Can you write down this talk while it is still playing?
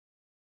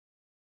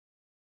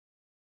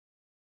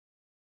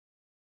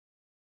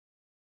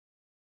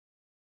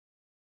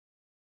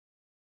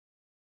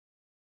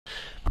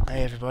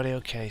Hey everybody,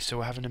 okay, so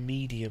we're having a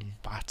medium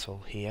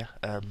battle here.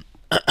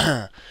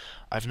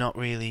 I've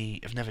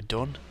never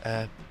done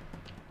a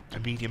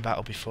medium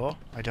battle before.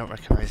 I don't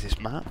recognise this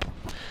map.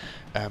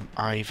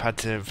 I've had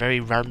to very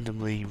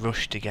randomly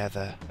rush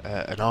together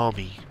an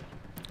army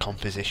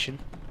composition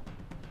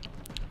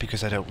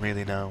because I don't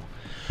really know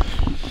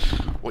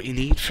what you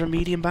need for a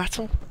medium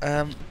battle.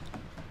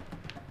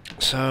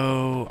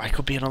 So I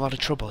could be in a lot of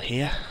trouble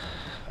here.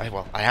 I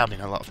am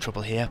in a lot of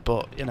trouble here,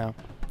 but you know,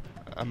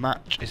 a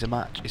match is a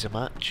match is a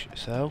match,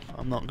 so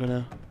I'm not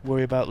gonna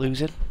worry about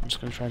losing. I'm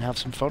just gonna try and have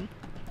some fun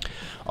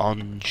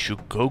on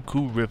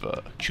Chugoku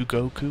River.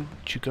 Chugoku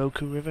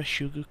River?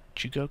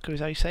 Chugoku, is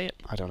that how you say it?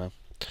 I don't know.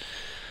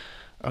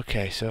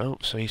 Okay, so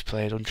he's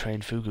played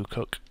Untrained Fugu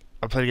Cook.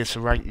 I'm playing against a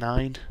rank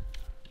 9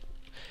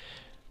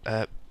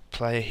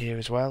 player here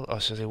as well. Oh,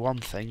 so there's one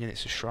thing and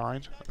it's a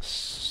shrine.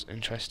 That's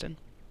interesting.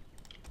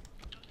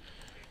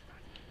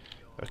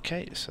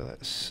 Okay, so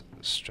let's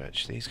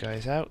stretch these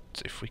guys out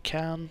if we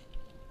can.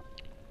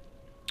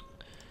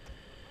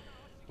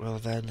 We'll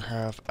then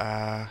have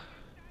our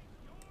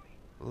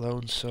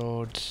lone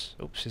swords.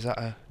 Oops, is that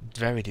a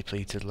very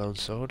depleted lone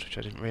sword, which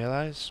I didn't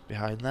realise,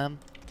 behind them.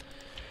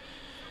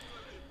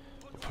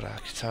 We'll put our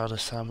katana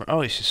samurai. Oh,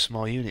 it's just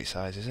small unit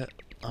size, is it?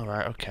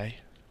 Alright, okay.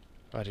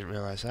 I didn't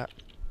realise that.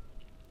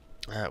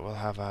 We'll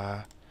have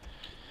our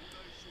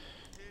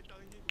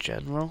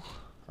general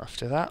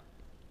after that.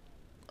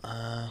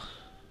 Then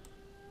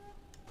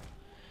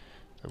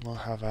we'll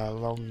have our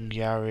long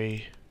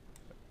yari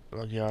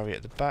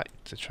at the back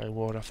to try and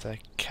ward off their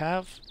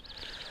cav.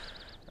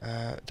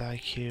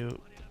 Daikyu.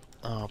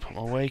 Oh, I'll put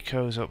my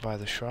Wakos up by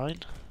the shrine.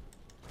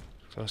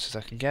 Close as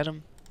I can get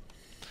them.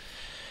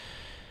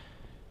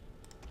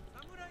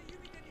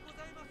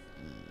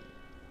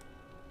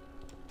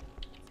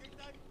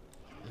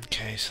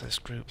 Okay, so let's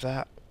group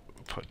that.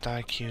 Put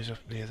Daikyus up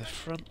near the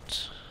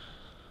front.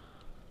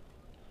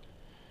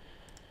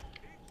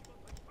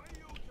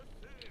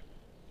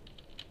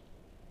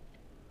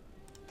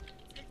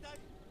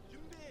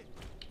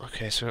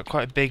 Okay, so we've got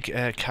quite a big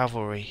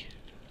cavalry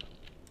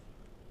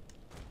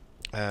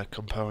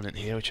component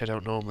here, which I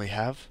don't normally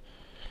have.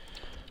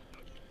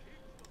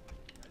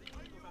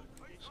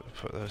 So we'll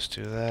put those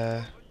two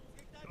there.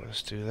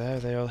 Those two there. Are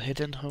they all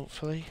hidden,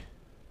 hopefully?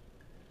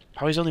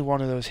 How is only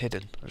one of those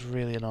hidden? That's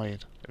really annoying.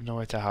 I have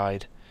nowhere to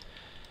hide.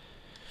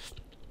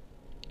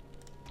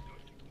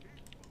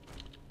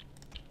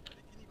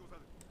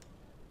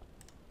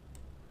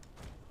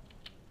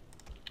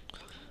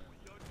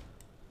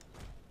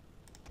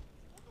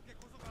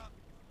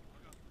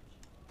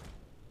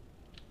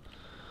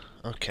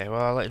 Okay,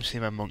 well I'll let him see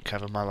my monk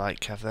cav and my light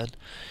cav then.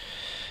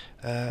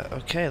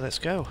 Okay, let's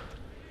go.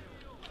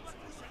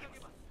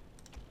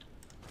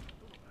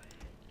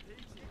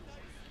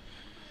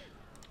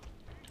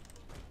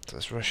 So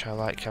let's rush our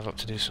light cav up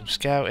to do some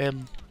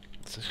scouting.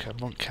 Let's get our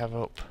monk cav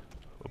up.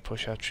 We'll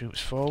push our troops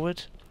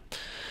forward.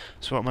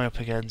 So what am I up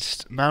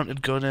against?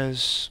 Mounted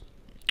gunners,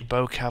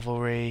 bow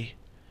cavalry,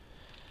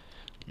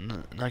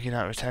 nagging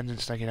out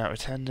attendants,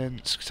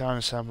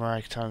 katana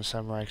samurai, katana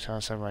samurai,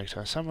 katana samurai,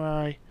 katana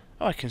samurai.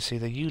 Oh, I can see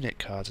the unit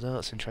cards now,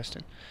 that's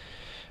interesting.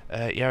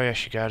 Yari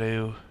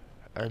Ashigaru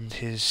and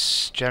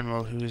his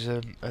general, who's a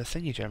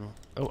thingy general.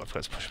 Oh, I've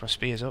got to push my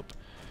spears up.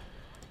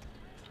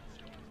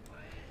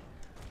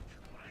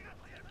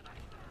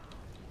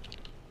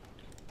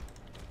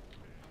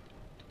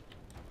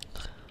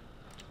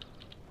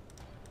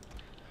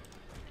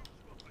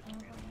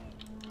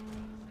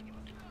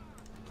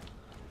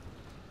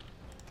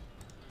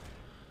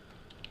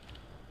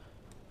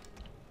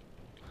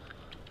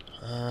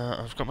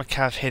 I've got my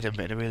cav hidden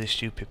but in a really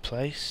stupid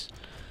place.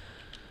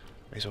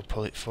 May as well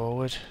pull it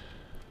forward.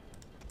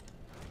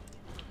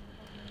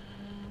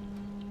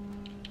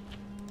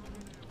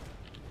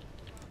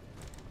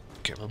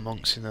 Get my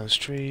monks in those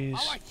trees.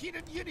 Our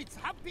hidden units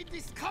have been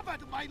discovered,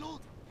 my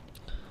lord.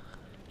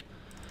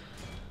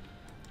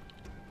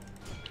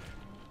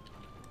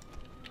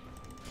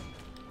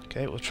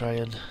 Okay, we'll try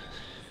and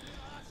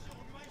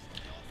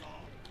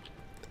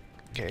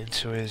get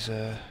into his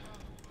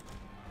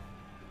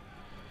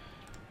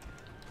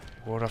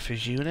ward off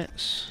his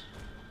units.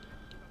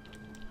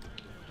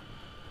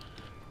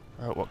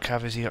 Oh, what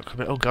cav has he got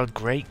coming? Oh god,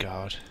 Great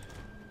Guard.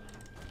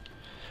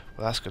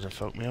 Well, that's gonna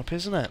fuck me up,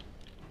 isn't it?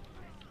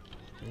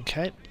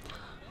 Okay.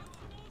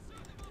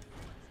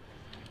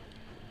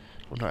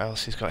 Wonder what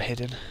else he's got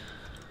hidden.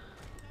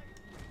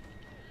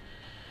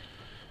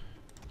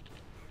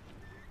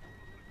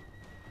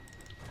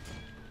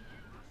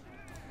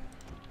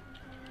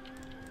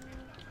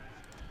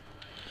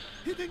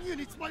 Hidden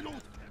units, my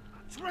lord.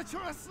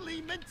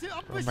 Treacherously meant to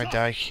Where are my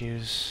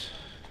Daikyus?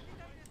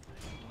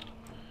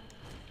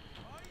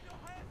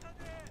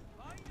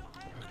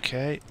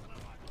 Okay.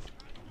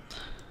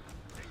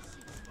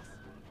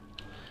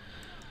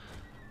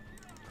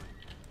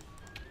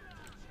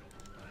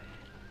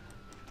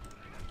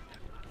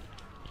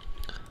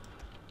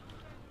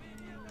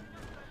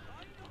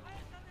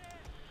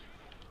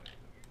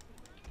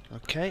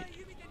 Okay.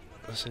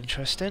 That's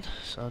interesting.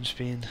 So I'm just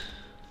being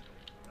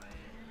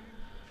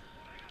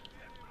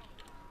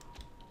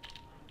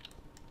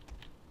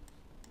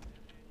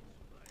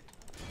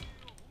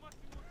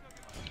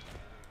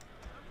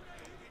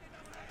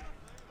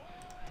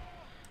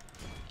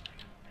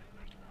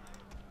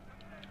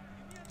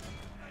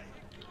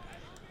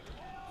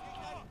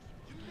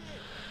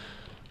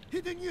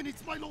Hidden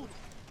units, my lord!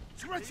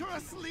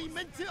 Treacherously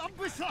meant to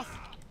ambush us!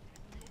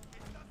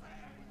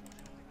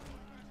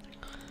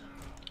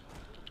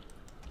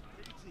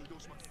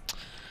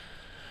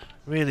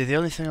 Really, the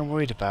only thing I'm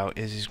worried about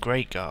is his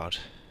Great Guard.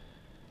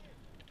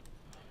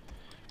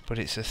 But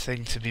it's a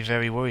thing to be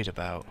very worried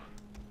about.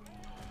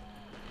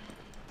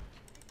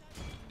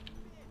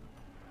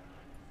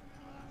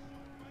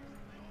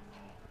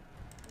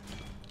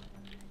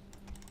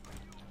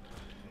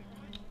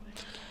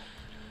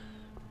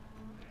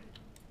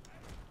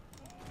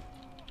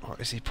 What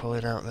is he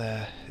pulling out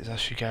there? Is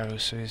Ashigaru,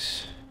 so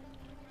he's...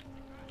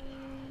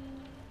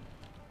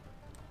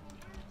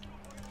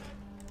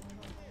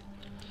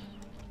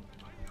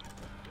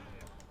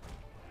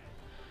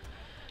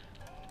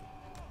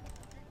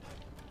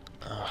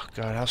 Oh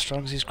god, how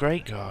strong is his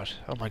Great Guard?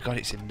 Oh my god,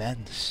 it's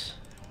immense.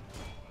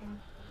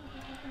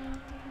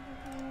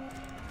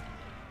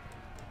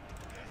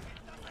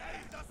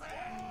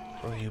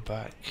 Pull you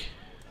back.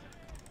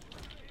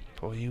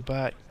 Pull you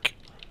back.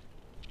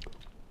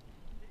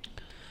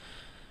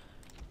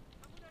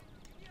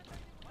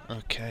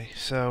 Okay,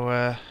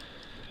 so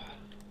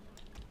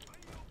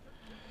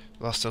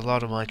lost a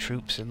lot of my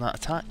troops in that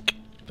attack,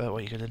 but what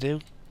are you gonna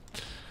do?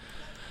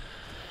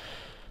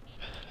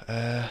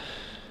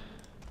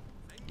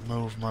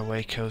 Move my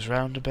Wakos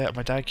round a bit. Are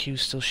my Daikyus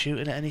still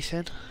shooting at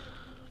anything?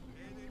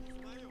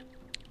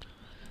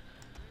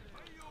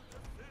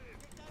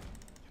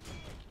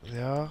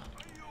 They are.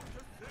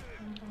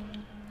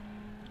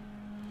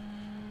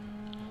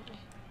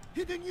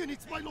 Hidden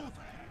units, my lord!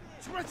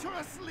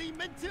 Treacherously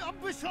meant to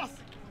ambush us!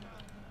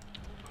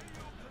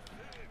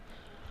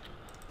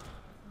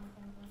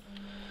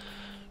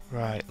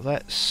 Right,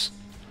 let's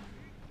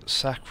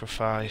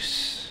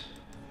sacrifice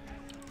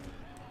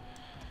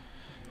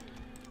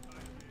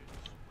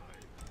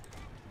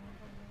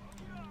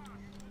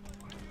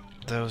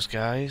those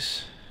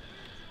guys.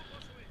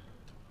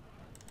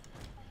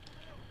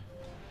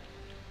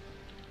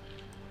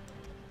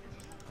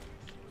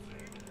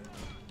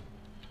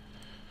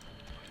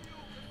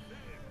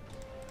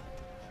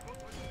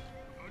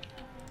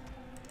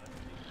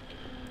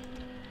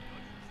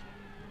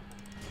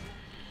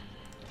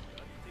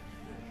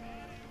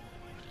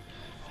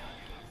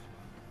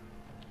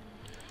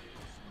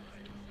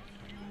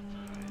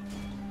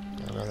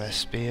 Oh no, their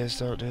spears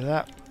don't do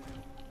that.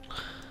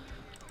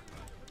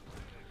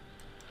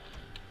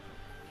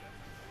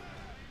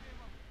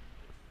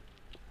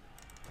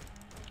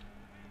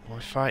 Am I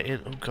fighting?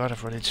 Oh god,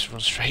 I've run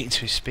straight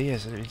into his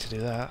spears. I didn't mean to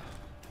do that.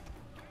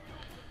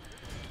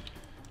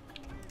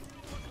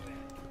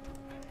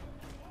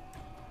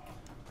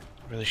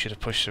 Really should have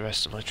pushed the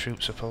rest of my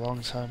troops up a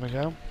long time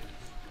ago.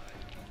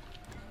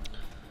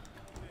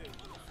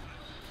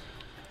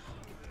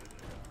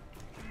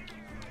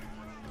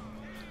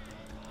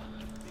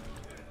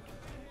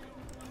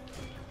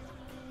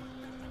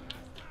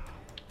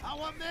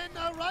 Our men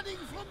are running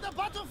from the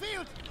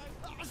battlefield!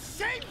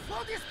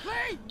 Shameful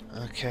display!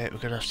 Okay, we're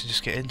gonna have to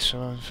just get into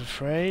him, I'm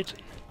afraid.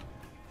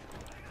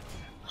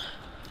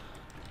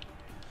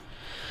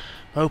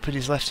 Hoping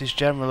he's left his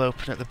general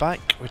open at the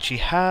back, which he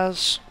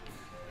has.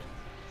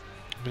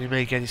 But he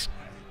may get his...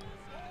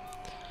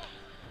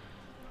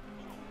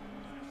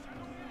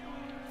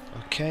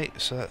 Okay,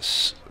 so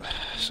that's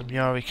some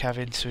Yari cav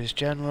into his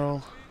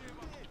general.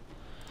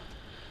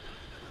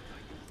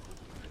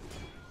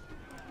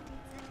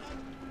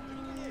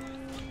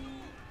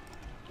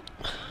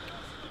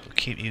 I'll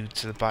keep you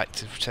to the back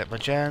to protect my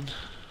gen.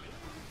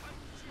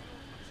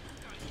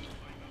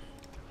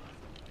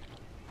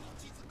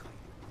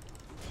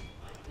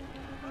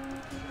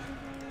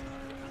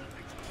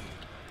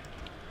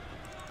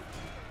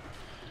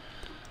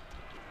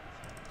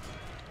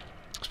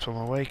 Put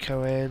my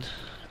Waco in.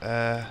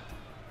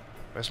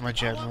 Where's my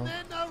general? Our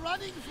men are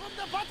running from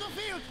the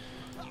battlefield!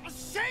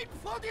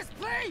 Shameful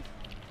display!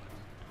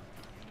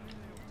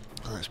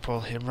 Let's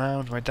pull him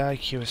round. My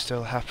Daikyu is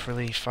still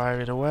happily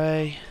firing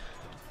away.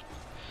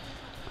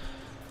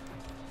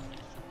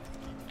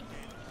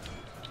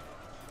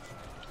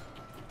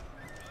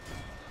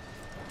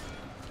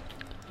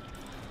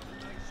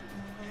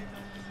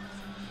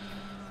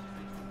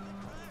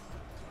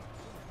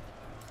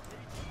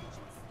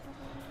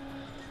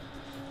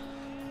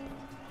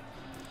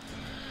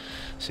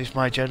 See if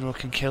my general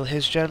can kill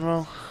his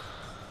general.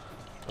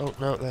 Oh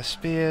no, they're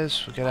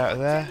spears. We'll get out of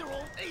there.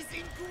 General is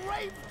in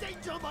grave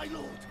danger, my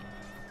lord!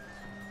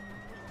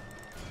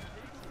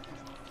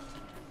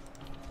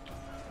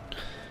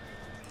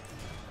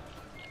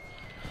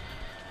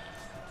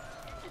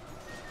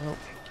 Oh.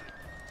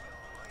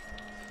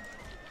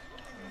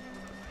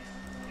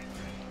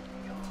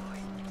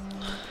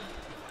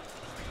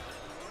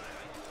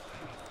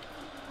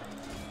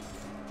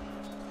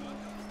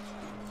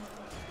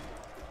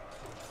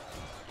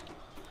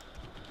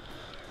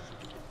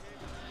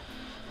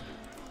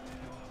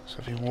 So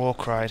I've been war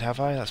cried,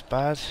 have I? That's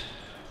bad.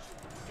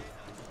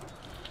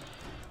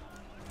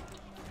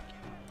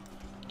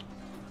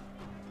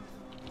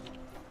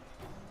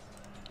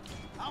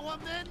 Our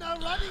men are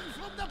running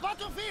from the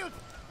battlefield!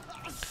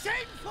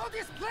 Shameful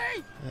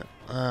display! Yep,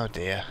 Oh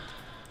dear.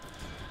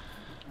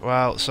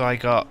 Well, so I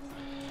got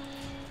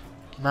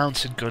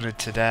mounted gunnered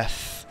to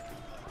death,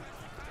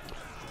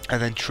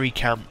 and then tree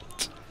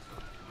camped.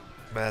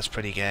 But that's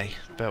pretty gay.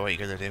 But what are you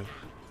gonna do?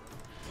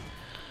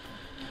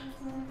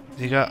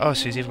 You got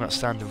so he's even got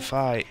stand and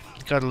fight.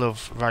 You gotta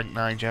love rank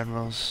 9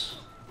 generals.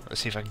 Let's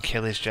see if I can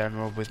kill his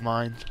general with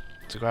mine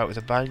to go out with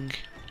a bang.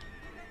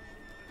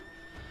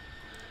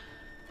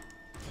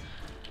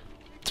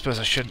 Suppose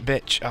I shouldn't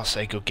bitch. I'll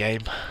say good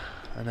game,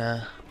 and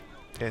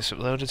get this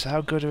uploaded. So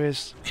how good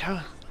is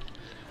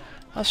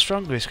how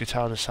strong is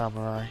Katana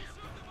Samurai?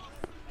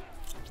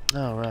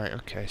 Oh right,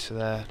 okay, so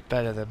they're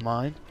better than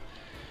mine.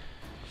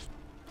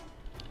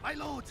 My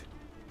lord,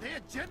 their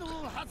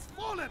general has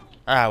fallen.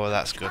 Ah, well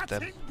that's good then.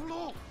 Cutting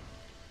blow.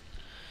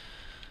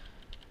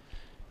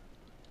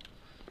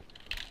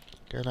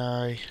 Can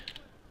I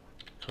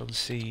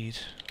concede,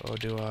 or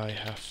do I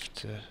have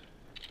to?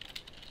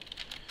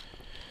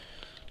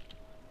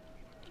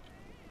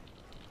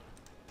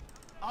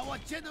 Our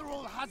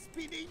general has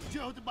been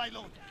injured, my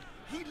lord.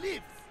 He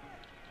lives,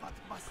 but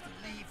must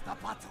leave the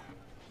battle.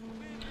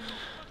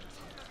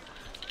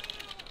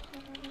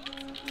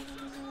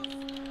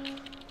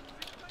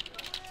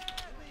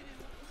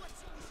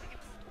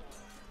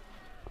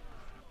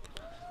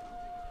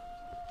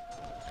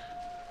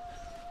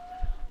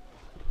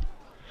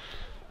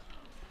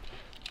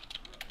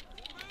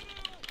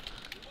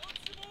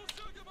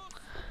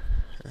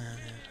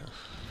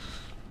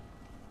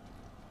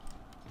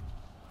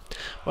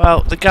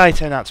 Well, the guy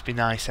turned out to be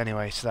nice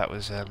anyway, so that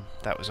was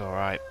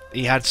alright.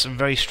 He had some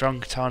very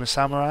strong Katana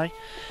Samurai.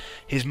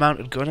 His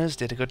mounted gunners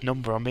did a good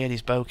number on me, and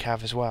his bow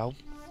cav as well.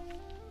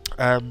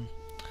 I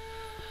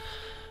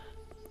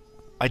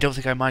don't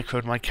think I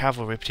microed my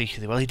cavalry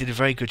particularly well. He did a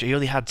very good job. He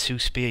only had 2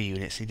 spear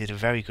units, and he did a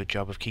very good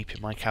job of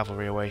keeping my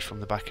cavalry away from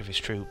the back of his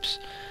troops.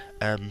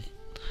 That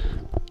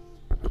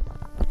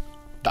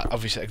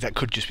obviously that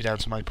could just be down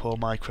to my poor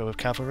micro of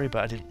cavalry,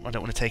 but I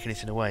don't want to take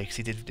anything away because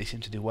he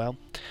seemed to do well.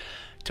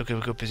 Took a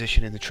good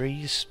position in the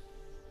trees.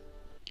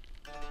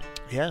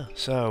 Yeah,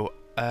 so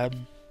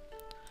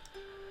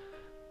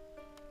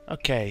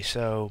okay,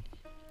 so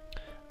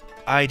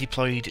I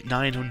deployed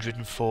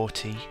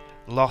 940,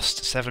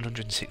 lost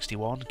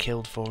 761,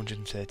 killed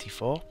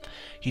 434.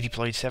 He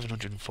deployed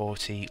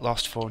 740,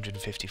 lost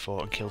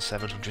 454, and killed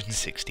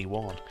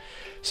 761.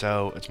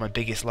 So it's my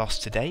biggest loss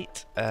to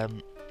date.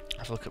 Have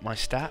a look at my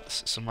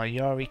stats. So my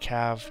Yari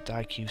Cav,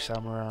 Daikyu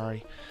Samurai,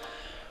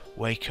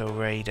 Waco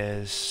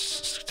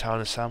Raiders,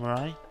 Katana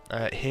Samurai. So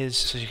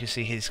as you can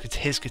see, his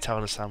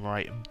Katana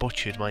Samurai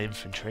butchered my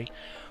infantry,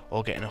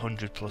 all getting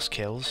 100 plus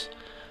kills.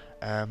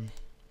 So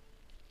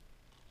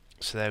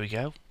there we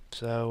go.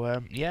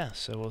 So yeah,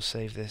 so we'll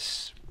save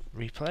this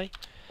replay.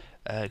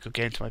 Good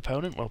game to my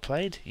opponent, well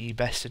played. He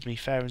bested me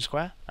fair and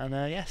square. And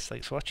yes,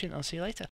 thanks for watching. I'll see you later.